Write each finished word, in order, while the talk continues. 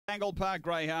Angle-Park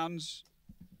Greyhounds,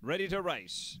 ready to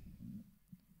race.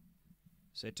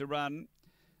 Set to run.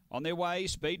 On their way,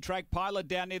 Speed Track Pilot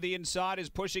down near the inside is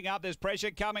pushing up. There's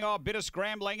pressure coming off. Bit of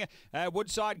scrambling.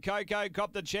 Woodside Coco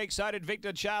copped the check. So did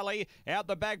Victor Charlie. Out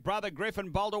the back, Brother Griffin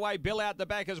bowled away. Bill out the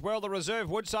back as well. The reserve,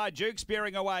 Woodside Duke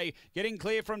spearing away. Getting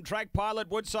clear from Track Pilot,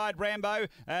 Woodside Rambo.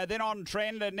 Then on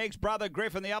trend, next Brother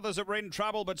Griffin. The others are in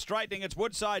trouble, but straightening. It's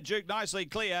Woodside Duke nicely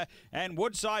clear. And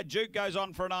Woodside Duke goes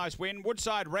on for a nice win.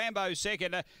 Woodside Rambo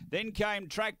second. Then came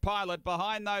Track Pilot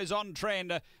behind those on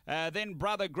trend. Then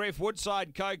Brother Griff,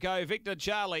 Woodside Coco, Victor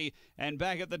Charlie, and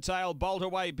back at the tail, Bolt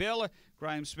Away Bill.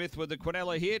 Graham Smith with the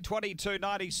Quinella here,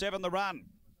 22.97 the run.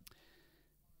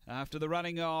 After the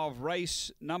running of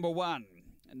race number 1,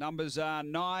 numbers are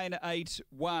 9, 8,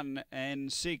 1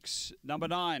 and 6. Number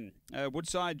 9,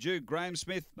 Woodside Duke, Graham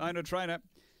Smith, owner-trainer.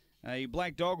 A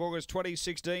black dog, August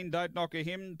 2016, Don't Knock a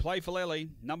Hymn, Playful Ellie,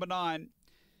 number 9.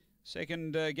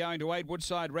 Second going to 8,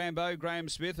 Woodside Rambo, Graham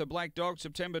Smith, a black dog,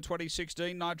 September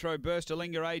 2016, Nitro Burst,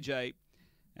 Alinga AJ.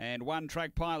 And 1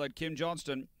 Track Pilot, Kim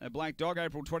Johnston, a black dog,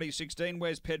 April 2016,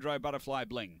 Where's Pedro Butterfly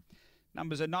Bling.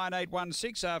 Numbers are 9, 8, 1,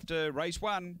 6 after race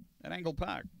 1 at Angle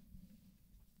Park.